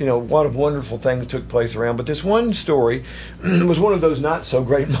a lot of wonderful things took place around. But this one story was one of those not so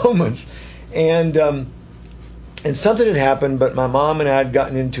great moments. And something had happened, but my mom and I had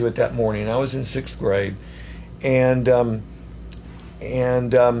gotten into it that morning. I was in 6th grade, and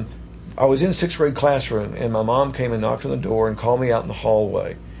I was in 6th grade classroom, and my mom came and knocked on the door and called me out in the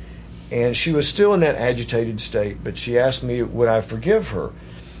hallway. And she was still in that agitated state, but she asked me, would I forgive her?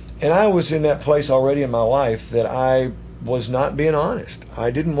 And I was in that place already in my life that I was not being honest.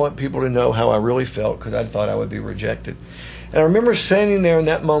 I didn't want people to know how I really felt because I thought I would be rejected. And I remember standing there in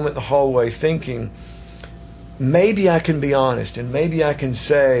that moment in the hallway thinking, maybe I can be honest and maybe I can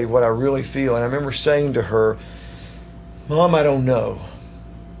say what I really feel. And I remember saying to her, Mom, I don't know,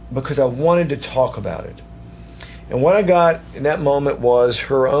 because I wanted to talk about it. And what I got in that moment was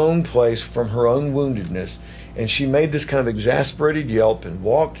her own place from her own woundedness. And she made this kind of exasperated yelp and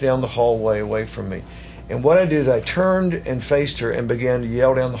walked down the hallway away from me. And what I did is I turned and faced her and began to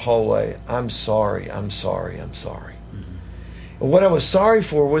yell down the hallway, I'm sorry, I'm sorry, I'm sorry. And what I was sorry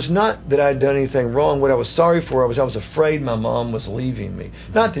for was not that I'd done anything wrong. What I was sorry for was I was afraid my mom was leaving me.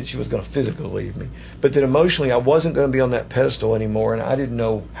 Not that she was going to physically leave me, but that emotionally I wasn't going to be on that pedestal anymore, and I didn't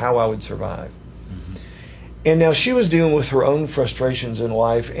know how I would survive. And now she was dealing with her own frustrations in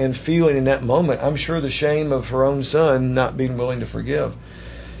life and feeling in that moment, I'm sure, the shame of her own son not being willing to forgive.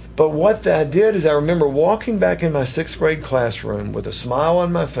 But what I did is I remember walking back in my 6th grade classroom with a smile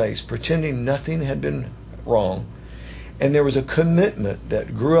on my face, pretending nothing had been wrong. And there was a commitment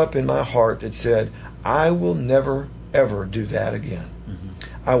that grew up in my heart that said, I will never, ever do that again.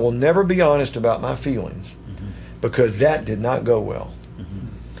 I will never be honest about my feelings because that did not go well.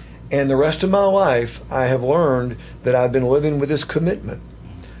 And the rest of my life, I have learned that I've been living with this commitment.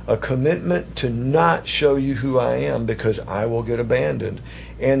 A commitment to not show you who I am because I will get abandoned.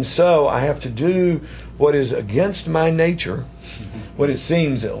 And so I have to do what is against my nature, what it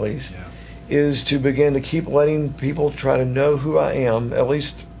seems at least, is to begin to keep letting people try to know who I am, at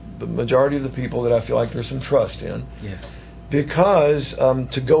least the majority of the people that I feel like there's some trust in. Because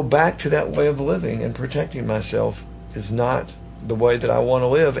to go back to that way of living and protecting myself is not the way that I want to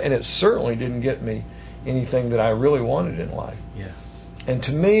live, and it certainly didn't get me anything that I really wanted in life. And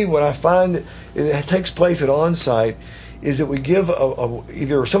to me, what I find that it takes place at On-Site is that we give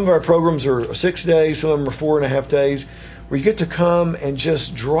either some of our programs are 6 days, some of them are 4.5 days, where you get to come and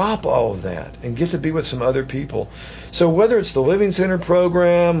just drop all of that and get to be with some other people. So whether it's the Living Center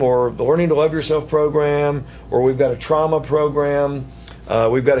program or the Learning to Love Yourself program, or we've got a trauma program,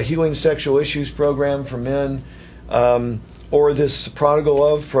 we've got a healing sexual issues program for men, or this Prodigal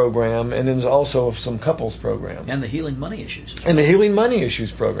Love program, and then there's also some couples program. And the Healing Money Issues. And the Healing Money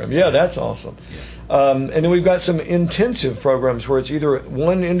Issues program. Yeah, that's awesome. And then we've got some intensive programs where it's either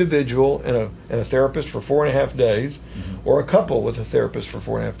one individual and a therapist for 4.5 days, or a couple with a therapist for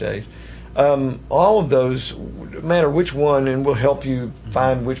 4.5 days. All of those, no matter which one, and we'll help you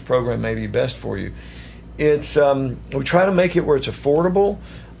find which program may be best for you. It's we try to make it where it's affordable,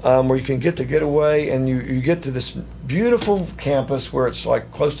 where you can get away, and you get to this beautiful campus where it's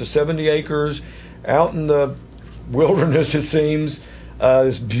like close to 70 acres, out in the wilderness it seems,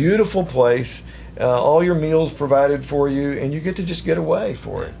 this beautiful place, all your meals provided for you, and you get to just get away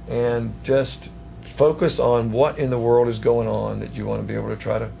for it, and just focus on what in the world is going on that you want to be able to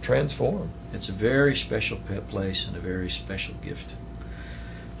try to transform. It's a very special place and a very special gift.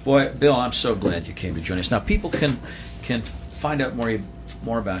 Boy, Bill, I'm so glad you came to join us. Now, people can find out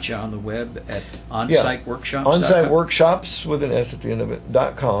more about you on the web at onsiteworkshops.com. Onsiteworkshops with an S at the end of it,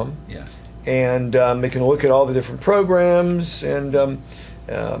 .com. And they can look at all the different programs. And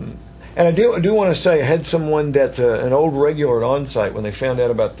I do want to say, I had someone that's an old regular at Onsite. When they found out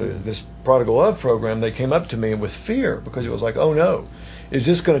about this Prodigal Love program, they came up to me with fear because it was like, oh no, is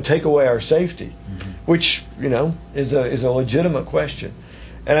this going to take away our safety? Which, is a legitimate question.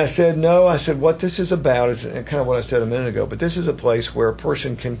 And I said, no. I said, what this is about is kind of what I said a minute ago, but this is a place where a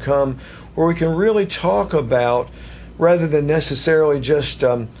person can come where we can really talk about, rather than necessarily just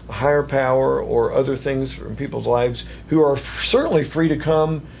a higher power or other things in people's lives, who are certainly free to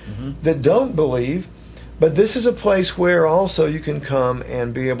come that don't believe, but this is a place where also you can come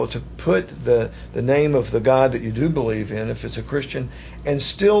and be able to put the name of the God that you do believe in, if it's a Christian, and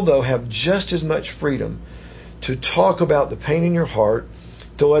still, though, have just as much freedom to talk about the pain in your heart,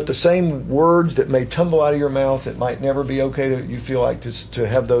 to let the same words that may tumble out of your mouth that might never be okay to you feel like to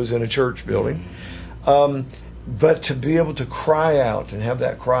have those in a church building, but to be able to cry out and have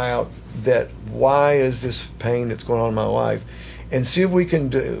that cry out that why is this pain that's going on in my life, and see if we can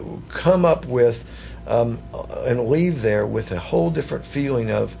come up with and leave there with a whole different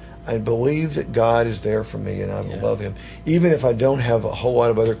feeling of, I believe that God is there for me and I love Him, even if I don't have a whole lot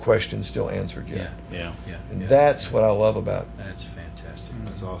of other questions still answered yet. And that's what I love about it. That's fantastic.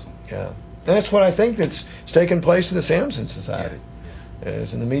 That's awesome. Yeah. And that's what I think that's taking place in the Samson Society.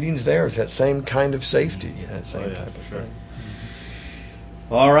 Is in the meetings there, it's that same kind of safety, that same type of thing.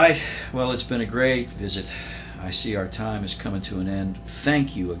 All right. Well, it's been a great visit. I see our time is coming to an end.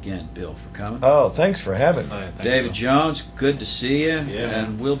 Thank you again, Bill, for coming. Oh, thanks for having me. David Jones, good to see you. Yeah.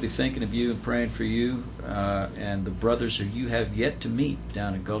 And we'll be thinking of you and praying for you and the brothers who you have yet to meet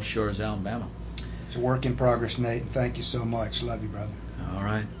down in Gulf Shores, Alabama. It's a work in progress, Nate, and thank you so much. Love you, brother. All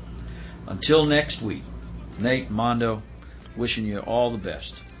right. Until next week, Nate, Mondo, wishing you all the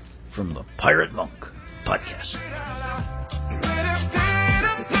best from the Pirate Monk Podcast.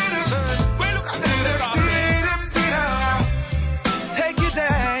 Take you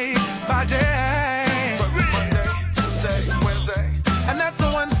day by day, Monday, Tuesday, Wednesday, and that's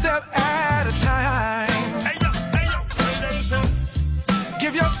one step at a time.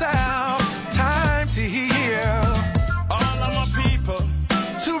 Give yourself time to heal. All of my people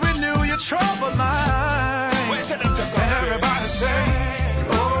to renew your troubled mind. Everybody say,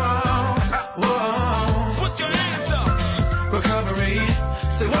 whoa, whoa. Put your hands up. Recovery.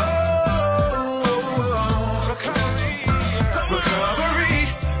 Say, whoa, whoa. Recovery. Recovery.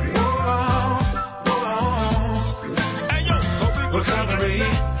 Whoa, whoa. Hey, yo. Recovery.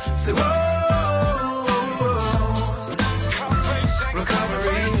 Say, whoa, whoa.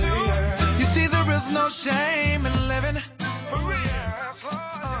 Recovery. You see, there is no shame in living for real.